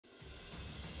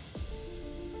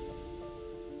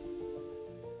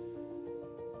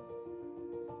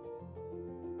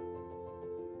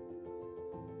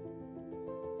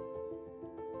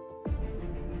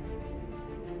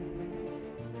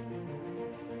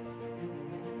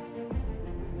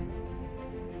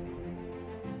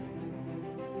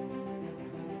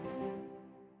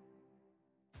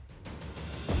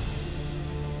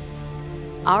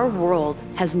Our world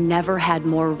has never had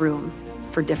more room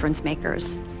for difference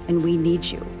makers, and we need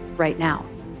you right now.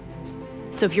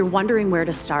 So if you're wondering where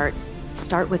to start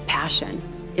with passion.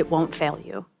 It won't fail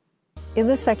you. In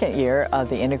the second year of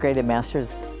the Integrated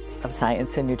Masters of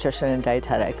Science in Nutrition and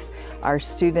Dietetics, our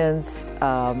students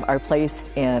are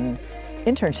placed in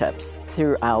internships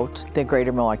throughout the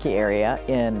greater Milwaukee area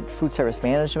in food service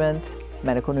management,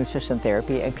 medical nutrition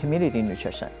therapy, and community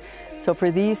nutrition. So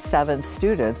for these 7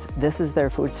 students, this is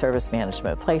their food service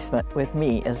management placement with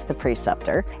me as the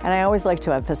preceptor. And I always like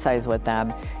to emphasize with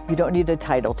them, you don't need a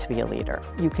title to be a leader.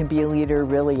 You can be a leader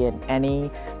really in any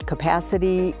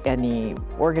capacity, any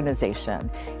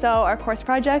organization. So our course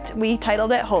project, we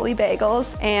titled it Holy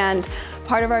Bagels, and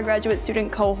part of our graduate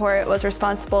student cohort was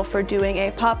responsible for doing a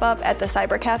pop-up at the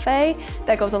Cyber Cafe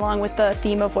that goes along with the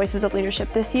theme of Voices of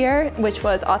Leadership this year, which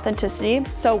was authenticity.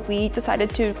 So we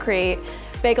decided to create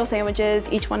bagel sandwiches.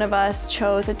 Each one of us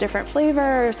chose a different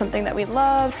flavor or something that we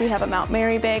loved. We have a Mount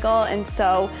Mary bagel, and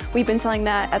so we've been selling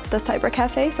that at the Cyber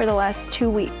Cafe for the last 2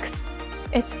 weeks.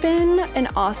 It's been an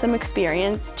awesome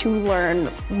experience to learn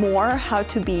more how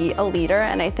to be a leader,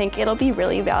 and I think it'll be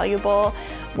really valuable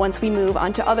once we move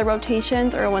on to other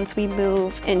rotations or once we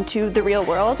move into the real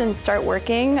world and start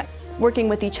working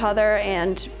with each other,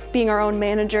 and being our own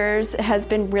managers has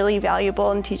been really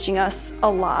valuable in teaching us a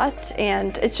lot,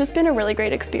 and it's just been a really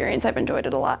great experience. I've enjoyed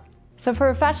it a lot. So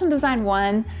for Fashion Design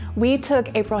 1, we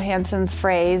took April Hanson's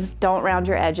phrase, "Don't round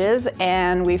your edges,"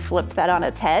 and we flipped that on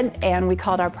its head, and we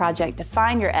called our project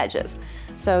Define Your Edges.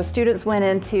 So students went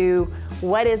into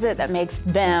what is it that makes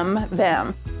them,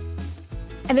 them.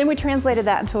 And then we translated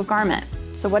that into a garment.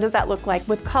 So what does that look like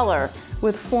with color,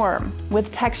 with form, with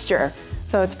texture?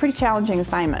 So it's a pretty challenging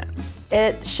assignment.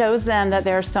 It shows them that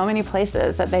there are so many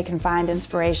places that they can find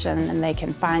inspiration and they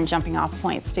can find jumping off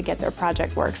points to get their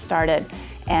project work started.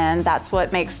 And that's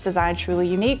what makes design truly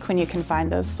unique, when you can find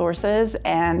those sources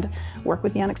and work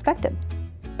with the unexpected.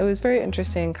 It was very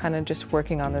interesting kind of just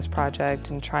working on this project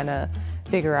and trying to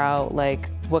figure out like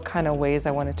what kind of ways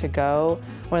I wanted to go.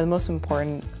 One of the most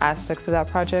important aspects of that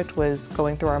project was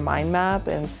going through our mind map,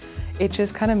 and it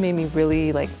just kind of made me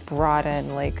really like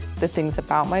broaden like the things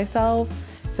about myself.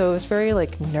 So it was very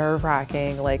like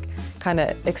nerve-wracking, like kind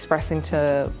of expressing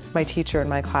to my teacher and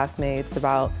my classmates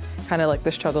about kind of like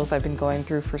the struggles I've been going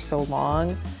through for so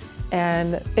long.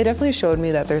 And it definitely showed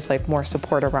me that there's like more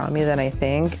support around me than I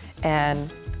think. And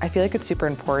I feel like it's super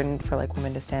important for like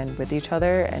women to stand with each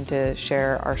other and to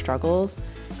share our struggles,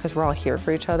 because we're all here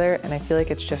for each other. And I feel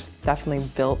like it's just definitely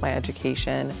built my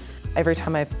education. Every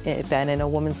time I've been in a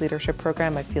women's leadership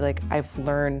program, I feel like I've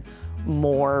learned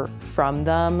more from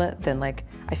them than like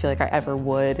I feel like I ever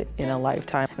would in a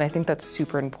lifetime. And I think that's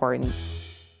super important.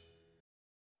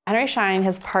 Henry Schein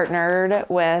has partnered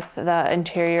with the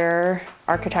Interior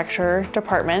Architecture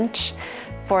Department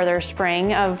for their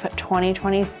spring of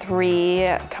 2023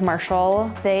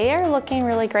 commercial. They are looking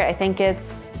really great. I think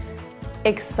it's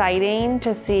exciting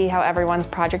to see how everyone's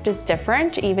project is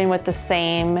different, even with the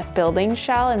same building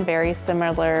shell and very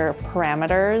similar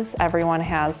parameters. Everyone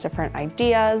has different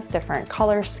ideas, different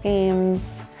color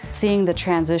schemes. Seeing the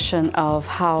transition of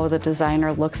how the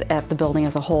designer looks at the building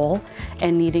as a whole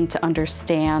and needing to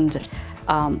understand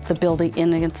the building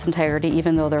in its entirety,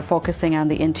 even though they're focusing on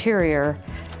the interior,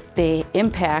 they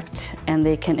impact and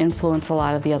they can influence a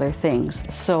lot of the other things.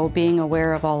 So being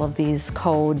aware of all of these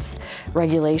codes,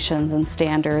 regulations, and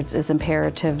standards is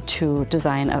imperative to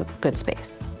design a good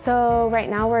space. So right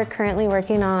now we're currently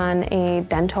working on a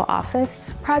dental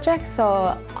office project.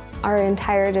 So our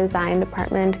entire design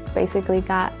department basically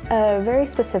got a very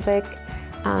specific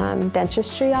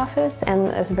dentistry office and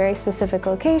a very specific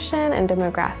location and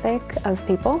demographic of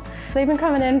people. They've been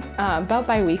coming in about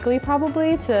bi-weekly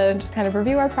probably to just kind of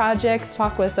review our projects,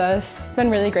 talk with us. It's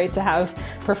been really great to have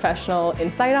professional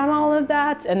insight on all of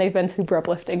that, and they've been super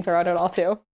uplifting throughout it all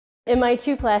too. In my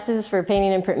 2 classes for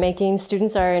painting and printmaking,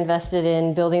 students are invested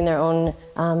in building their own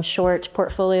short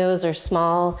portfolios or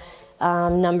small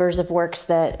numbers of works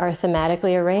that are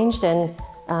thematically arranged, and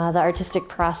the artistic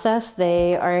process.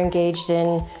 They are engaged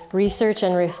in research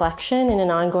and reflection in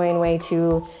an ongoing way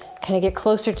to kind of get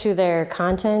closer to their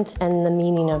content and the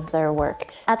meaning of their work.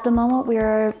 At the moment,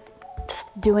 we're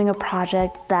doing a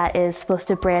project that is supposed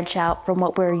to branch out from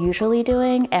what we're usually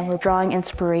doing, and we're drawing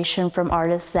inspiration from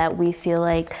artists that we feel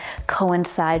like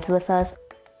coincides with us.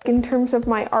 In terms of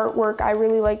my artwork, I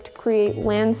really like to create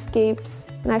landscapes,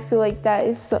 and I feel like that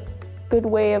is a good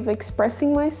way of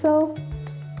expressing myself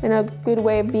and a good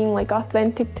way of being like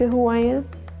authentic to who I am.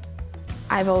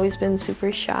 I've always been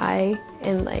super shy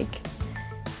and like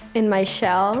in my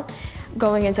shell.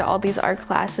 Going into all these art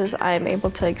classes, I'm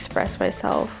able to express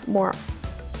myself more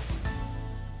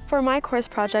For my course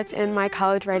project in my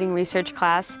college writing research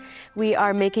class, we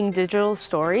are making digital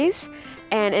stories,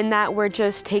 and in that we're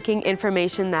just taking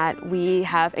information that we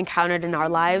have encountered in our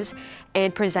lives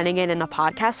and presenting it in a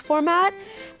podcast format.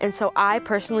 And so I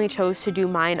personally chose to do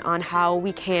mine on how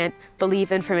we can't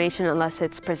believe information unless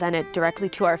it's presented directly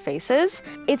to our faces.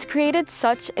 It's created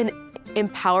such an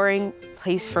empowering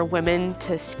place for women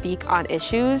to speak on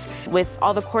issues. With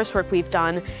all the coursework we've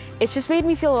done, it's just made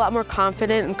me feel a lot more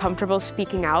confident and comfortable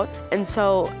speaking out. And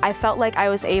so I felt like I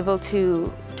was able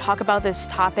to talk about this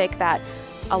topic that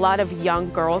a lot of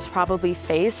young girls probably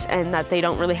face and that they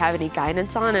don't really have any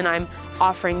guidance on, and I'm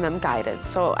offering them guidance.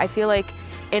 So I feel like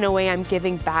in a way I'm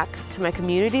giving back to my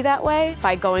community that way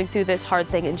by going through this hard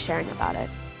thing and sharing about it.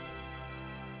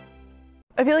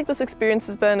 I feel like this experience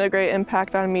has been a great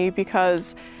impact on me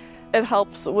because it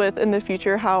helps with, in the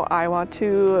future, how I want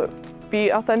to be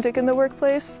authentic in the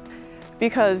workplace,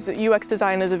 because UX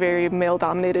design is a very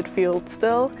male-dominated field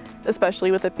still,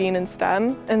 especially with it being in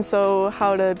STEM, and so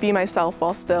how to be myself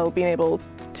while still being able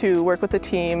to work with the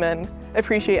team and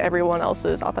appreciate everyone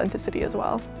else's authenticity as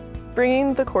well.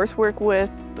 Bringing the coursework with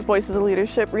Voices of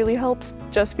Leadership really helps,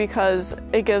 just because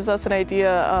it gives us an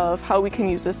idea of how we can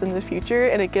use this in the future,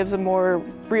 and it gives a more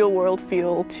real-world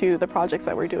feel to the projects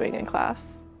that we're doing in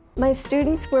class. My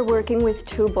students were working with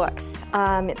 2 books.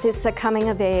 This is a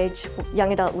coming-of-age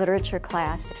young adult literature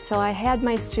class. So I had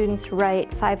my students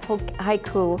write 5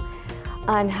 haiku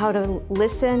on how to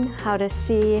listen, how to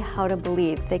see, how to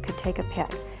believe. They could take a pick.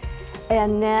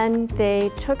 And then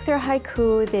they took their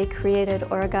haiku, they created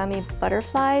origami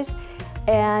butterflies,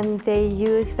 and they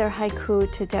used their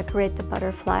haiku to decorate the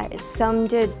butterflies. Some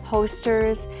did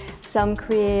posters, some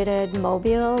created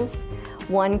mobiles,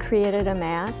 one created a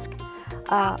mask.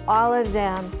 All of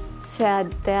them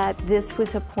said that this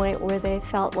was a point where they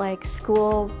felt like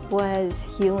school was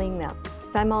healing them.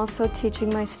 I'm also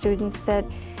teaching my students that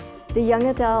the young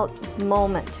adult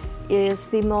moment is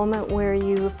the moment where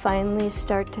you finally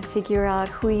start to figure out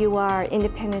who you are,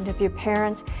 independent of your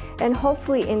parents, and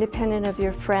hopefully independent of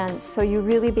your friends, so you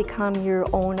really become your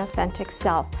own authentic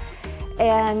self.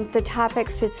 And the topic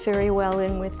fits very well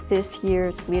in with this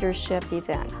year's leadership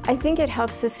event. I think it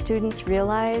helps the students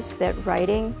realize that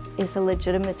writing is a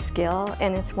legitimate skill,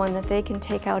 and it's one that they can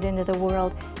take out into the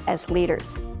world as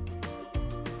leaders.